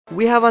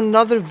We have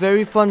another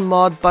very fun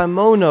mod by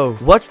Mono.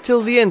 Watch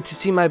till the end to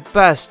see my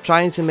best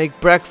trying to make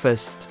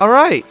breakfast.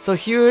 Alright, so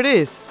here it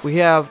is. We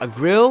have a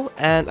grill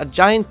and a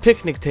giant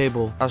picnic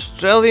table.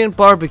 Australian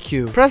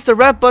barbecue. Press the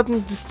red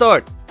button to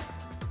start.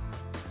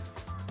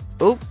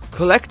 Oh,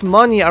 collect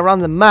money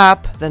around the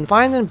map, then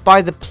find and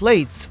buy the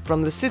plates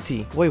from the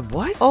city. Wait,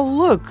 what? Oh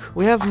look,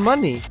 we have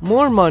money.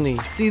 More money.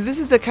 See, this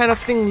is the kind of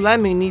thing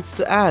Lemming needs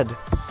to add.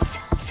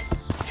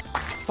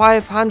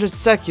 500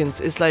 seconds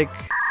is like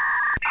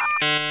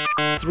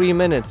 3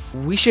 minutes.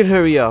 We should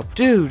hurry up.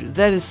 Dude,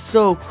 that is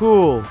so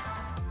cool.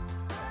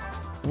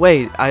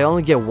 Wait, I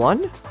only get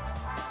one?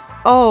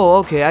 Oh,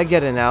 okay, I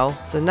get it now.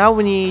 So now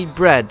we need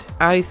bread.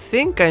 I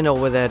think I know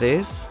where that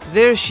is.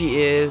 There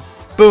she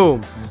is.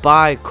 Boom.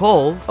 Buy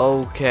coal.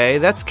 Okay,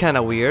 that's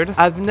kinda weird.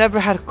 I've never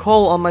had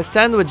coal on my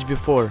sandwich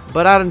before,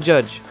 but I don't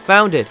judge.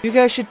 Found it. You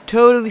guys should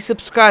totally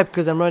subscribe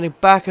because I'm running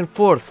back and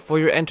forth for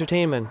your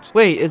entertainment.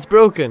 Wait, it's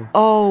broken.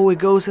 Oh, it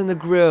goes in the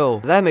grill.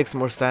 That makes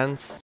more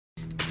sense.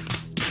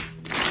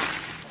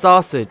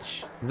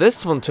 Sausage.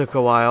 This one took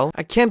a while.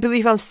 I can't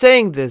believe I'm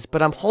saying this,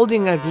 but I'm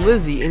holding a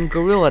glizzy in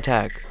Gorilla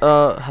Tag.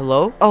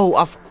 Hello? Oh,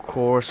 of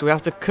course, we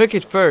have to cook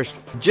it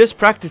first. Just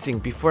practicing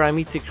before I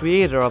meet the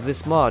creator of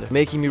this mod,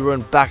 making me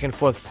run back and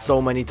forth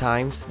so many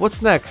times.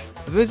 What's next?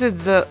 Visit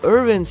the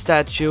Irvin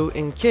statue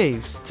in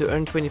caves to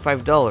earn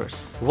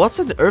 $25. What's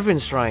an Irvin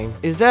shrine?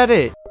 Is that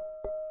it?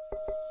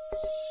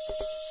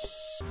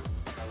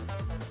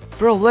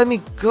 Bro, let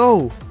me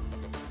go.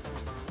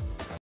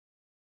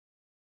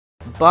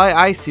 Buy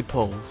icy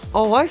poles.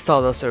 Oh, I saw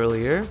those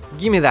earlier.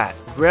 Give me that.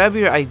 Grab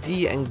your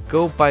ID and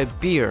go buy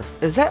beer.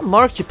 Is that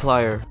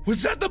Markiplier?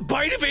 Was that the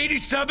bite of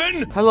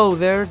 87? Hello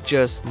there,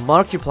 just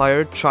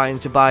Markiplier trying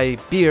to buy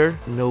beer.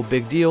 No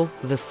big deal.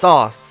 The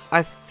sauce.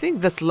 I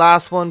think that's the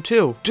last one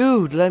too.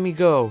 Dude, let me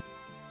go.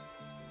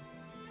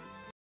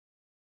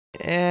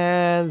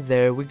 And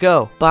there we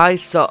go.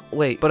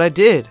 Wait, but I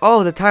did.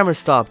 Oh, the timer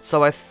stopped,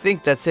 so I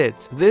think that's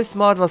it. This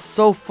mod was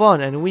so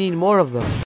fun and we need more of them.